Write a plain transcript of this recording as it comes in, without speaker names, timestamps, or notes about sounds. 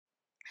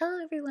Hello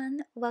everyone,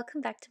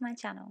 welcome back to my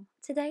channel.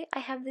 Today I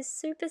have this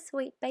super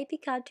sweet baby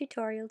card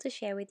tutorial to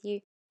share with you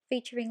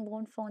featuring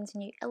Lawn Fawn's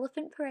new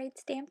Elephant Parade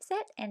stamp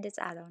set and its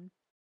add-on.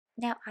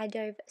 Now I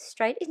dove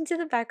straight into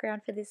the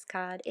background for this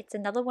card. It's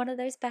another one of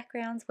those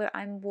backgrounds where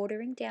I'm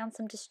watering down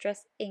some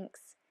distress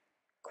inks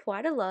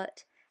quite a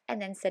lot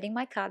and then setting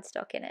my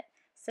cardstock in it.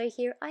 So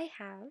here I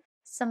have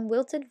some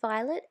wilted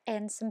violet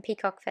and some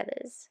peacock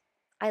feathers.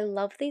 I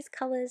love these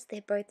colours,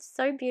 they're both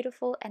so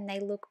beautiful and they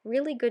look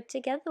really good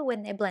together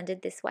when they're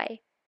blended this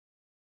way.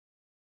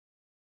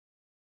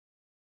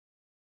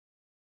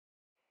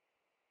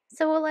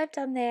 So all I've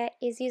done there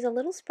is use a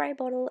little spray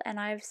bottle and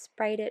I've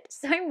sprayed it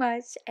so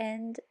much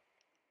and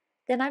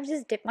then I've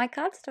just dipped my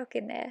cardstock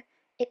in there.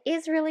 It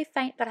is really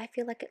faint, but I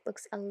feel like it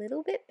looks a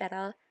little bit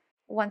better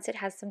once it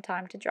has some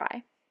time to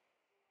dry.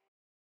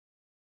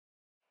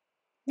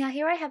 Now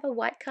here I have a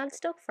white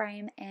cardstock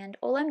frame and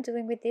all I'm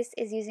doing with this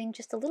is using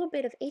just a little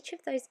bit of each of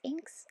those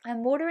inks.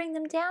 I'm watering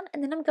them down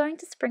and then I'm going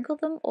to sprinkle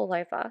them all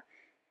over.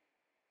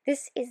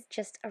 This is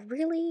just a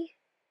really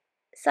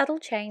subtle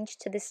change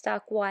to this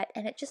stark white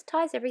and it just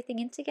ties everything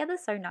in together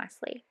so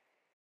nicely.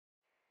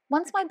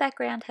 Once my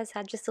background has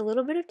had just a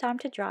little bit of time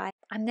to dry,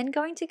 I'm then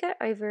going to go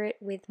over it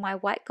with my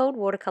white gold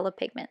watercolor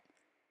pigment.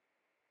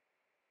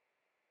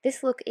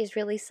 This look is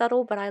really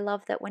subtle, but I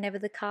love that whenever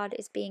the card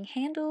is being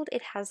handled,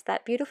 it has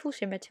that beautiful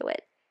shimmer to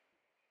it.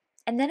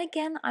 And then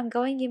again, I'm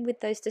going in with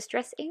those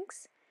distress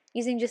inks,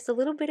 using just a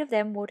little bit of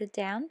them watered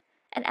down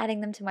and adding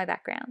them to my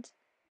background.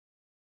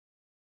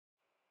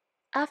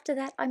 After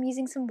that, I'm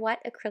using some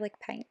white acrylic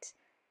paint.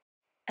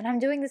 And I'm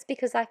doing this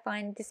because I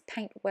find this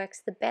paint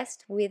works the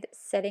best with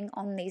setting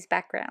on these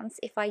backgrounds.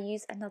 If I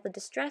use another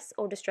distress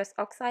or distress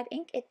oxide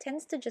ink, it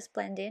tends to just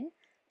blend in,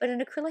 but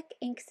an acrylic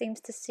ink seems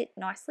to sit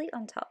nicely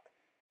on top.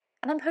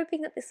 And I'm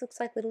hoping that this looks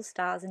like little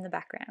stars in the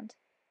background.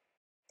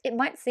 It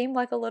might seem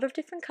like a lot of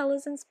different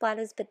colours and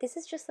splatters, but this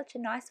is just such a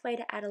nice way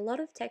to add a lot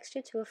of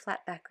texture to a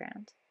flat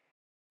background.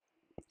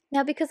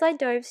 Now because I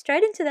dove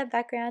straight into that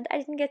background, I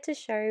didn't get to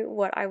show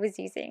what I was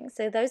using.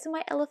 So those are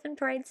my Elephant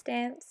Parade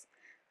stamps.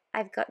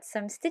 I've got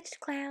some stitched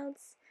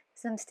clouds,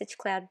 some stitched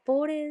cloud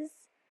borders,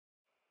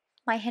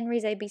 my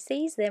Henry's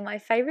ABCs, they're my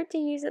favourite to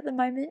use at the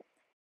moment.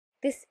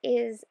 This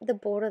is the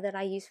border that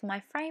I use for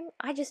my frame.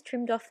 I just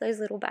trimmed off those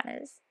little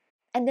banners.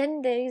 And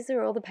then these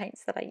are all the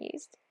paints that I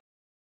used.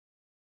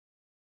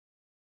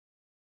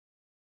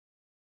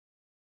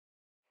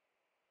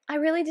 I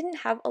really didn't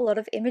have a lot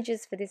of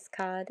images for this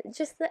card,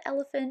 just the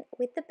elephant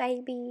with the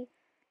baby,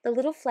 the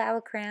little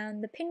flower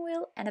crown, the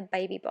pinwheel, and a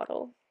baby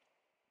bottle.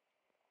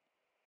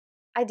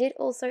 I did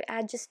also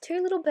add just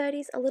two little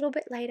birdies a little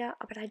bit later,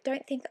 but I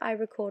don't think I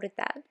recorded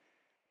that.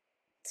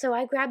 So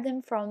I grabbed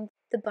them from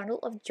the Bundle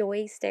of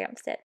Joy stamp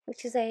set,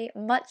 which is a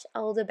much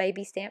older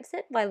baby stamp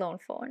set by Lawn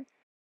Fawn.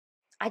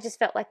 I just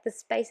felt like the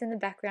space in the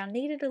background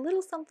needed a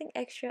little something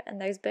extra and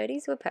those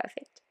birdies were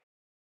perfect.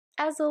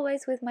 As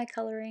always with my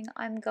colouring,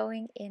 I'm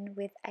going in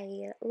with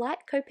a light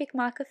Copic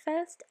marker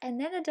first and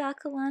then a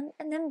darker one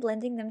and then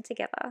blending them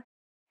together.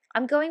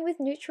 I'm going with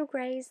neutral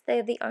greys.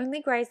 They're the only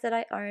greys that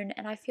I own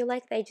and I feel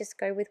like they just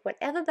go with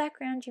whatever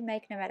background you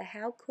make no matter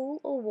how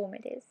cool or warm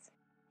it is.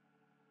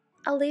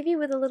 I'll leave you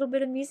with a little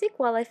bit of music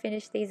while I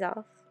finish these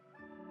off.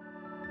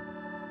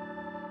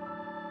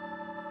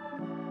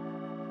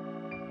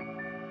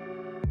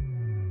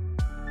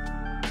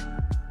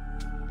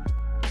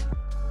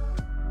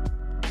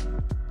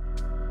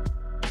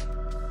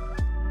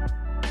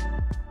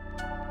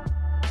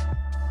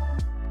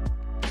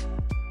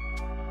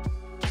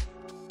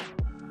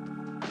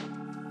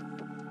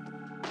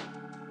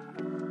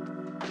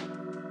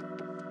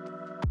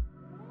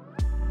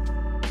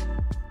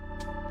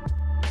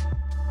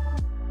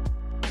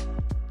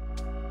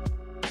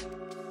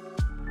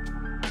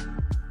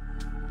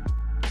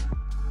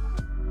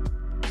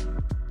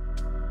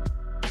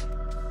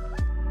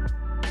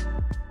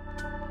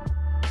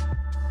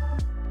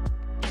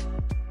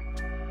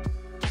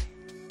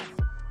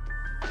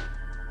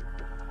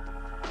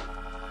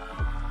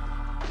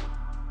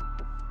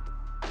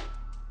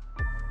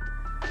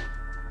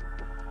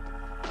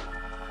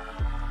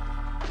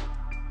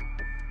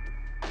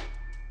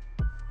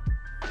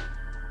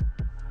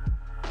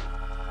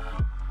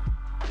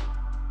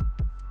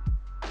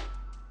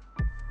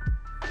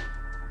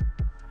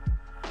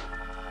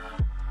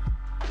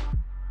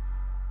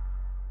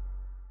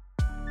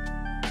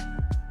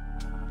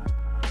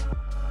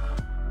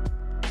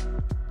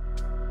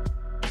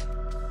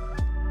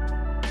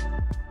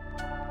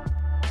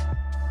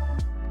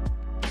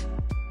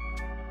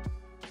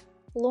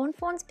 Lawn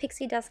Fawn's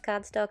Pixie Dust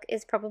cardstock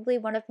is probably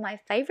one of my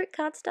favourite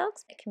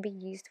cardstocks. It can be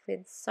used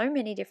with so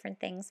many different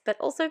things, but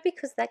also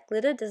because that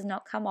glitter does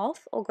not come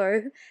off or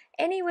go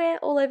anywhere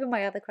all over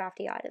my other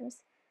crafty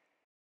items.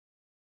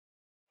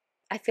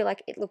 I feel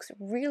like it looks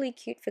really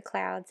cute for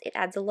clouds. It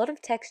adds a lot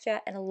of texture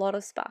and a lot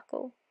of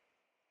sparkle.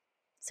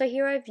 So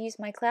here I've used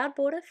my cloud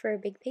border for a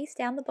big piece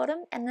down the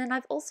bottom, and then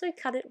I've also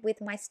cut it with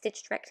my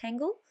stitched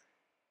rectangle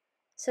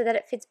so that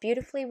it fits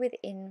beautifully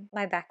within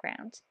my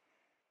background.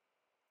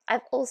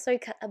 I've also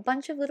cut a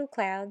bunch of little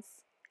clouds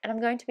and I'm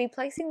going to be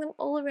placing them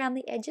all around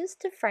the edges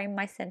to frame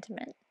my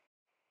sentiment.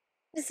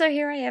 So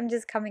here I am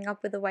just coming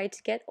up with a way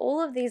to get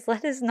all of these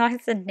letters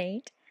nice and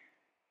neat.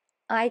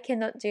 I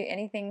cannot do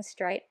anything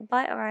straight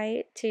by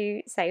eye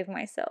to save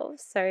myself,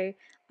 so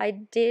I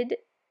did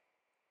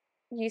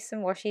use some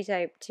washi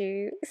tape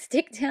to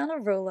stick down a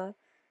ruler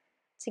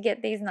to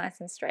get these nice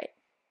and straight.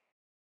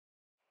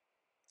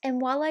 And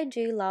while I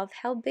do love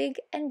how big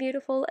and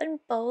beautiful and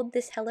bold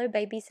this Hello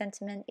Baby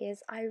sentiment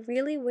is, I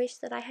really wish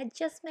that I had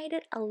just made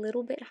it a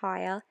little bit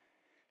higher.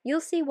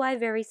 You'll see why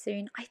very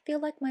soon. I feel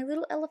like my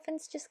little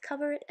elephants just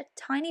cover it a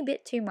tiny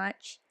bit too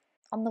much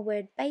on the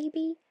word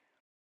baby,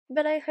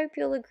 but I hope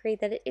you'll agree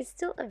that it is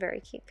still a very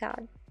cute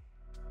card.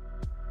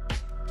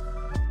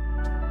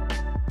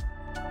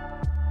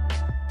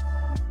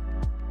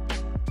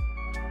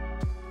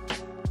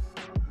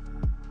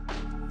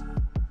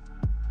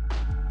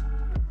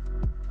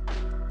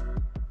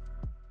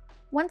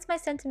 Once my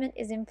sentiment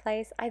is in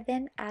place, I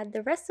then add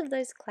the rest of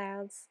those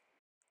clouds.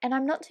 And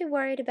I'm not too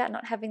worried about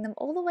not having them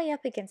all the way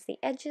up against the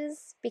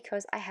edges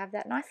because I have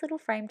that nice little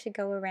frame to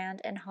go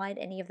around and hide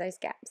any of those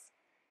gaps.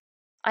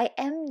 I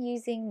am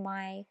using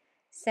my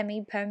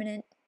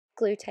semi-permanent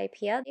glue tape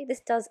here.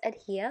 This does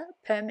adhere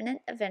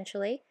permanent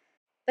eventually,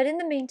 but in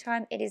the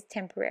meantime it is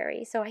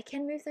temporary, so I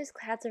can move those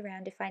clouds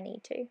around if I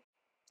need to.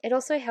 It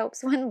also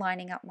helps when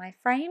lining up my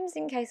frames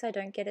in case I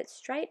don't get it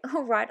straight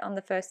or right on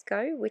the first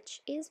go,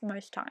 which is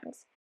most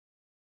times.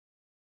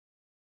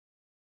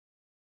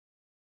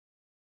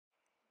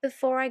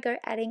 Before I go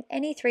adding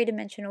any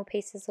three-dimensional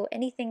pieces or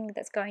anything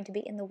that's going to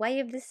be in the way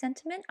of this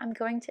sentiment, I'm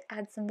going to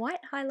add some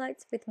white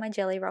highlights with my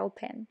Jelly Roll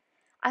pen.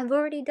 I've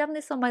already done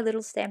this on my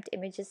little stamped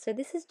images, so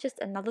this is just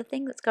another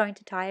thing that's going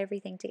to tie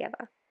everything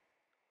together.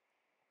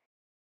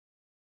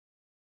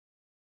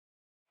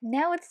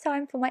 Now it's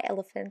time for my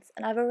elephants,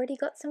 and I've already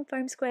got some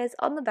foam squares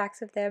on the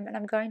backs of them, and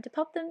I'm going to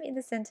pop them in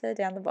the center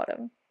down the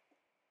bottom.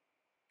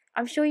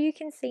 I'm sure you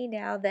can see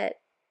now that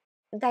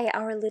they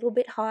are a little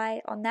bit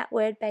high on that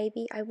word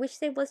baby. I wish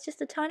there was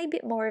just a tiny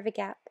bit more of a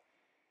gap,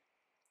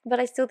 but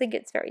I still think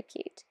it's very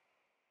cute.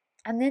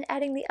 I'm then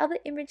adding the other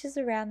images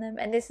around them,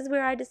 and this is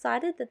where I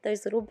decided that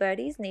those little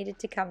birdies needed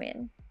to come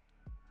in.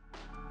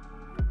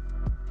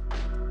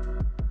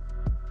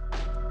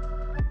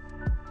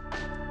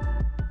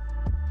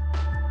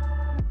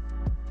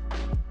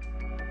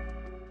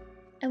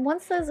 And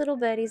once those little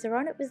birdies are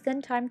on, it was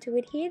then time to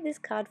adhere this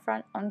card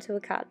front onto a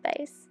card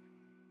base.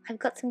 I've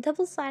got some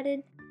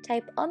double-sided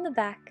tape on the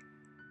back,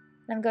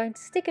 and I'm going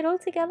to stick it all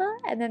together,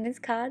 and then this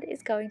card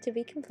is going to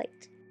be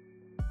complete.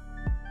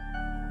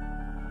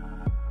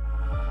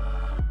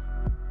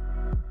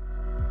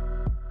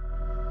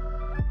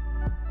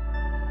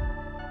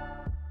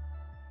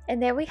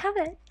 And there we have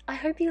it. I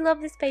hope you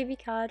love this baby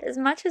card as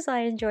much as I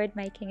enjoyed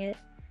making it.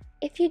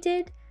 If you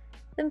did,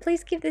 then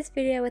please give this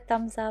video a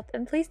thumbs up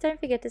and please don't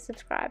forget to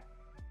subscribe.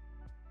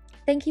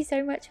 Thank you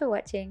so much for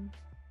watching.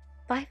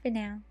 Bye for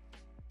now.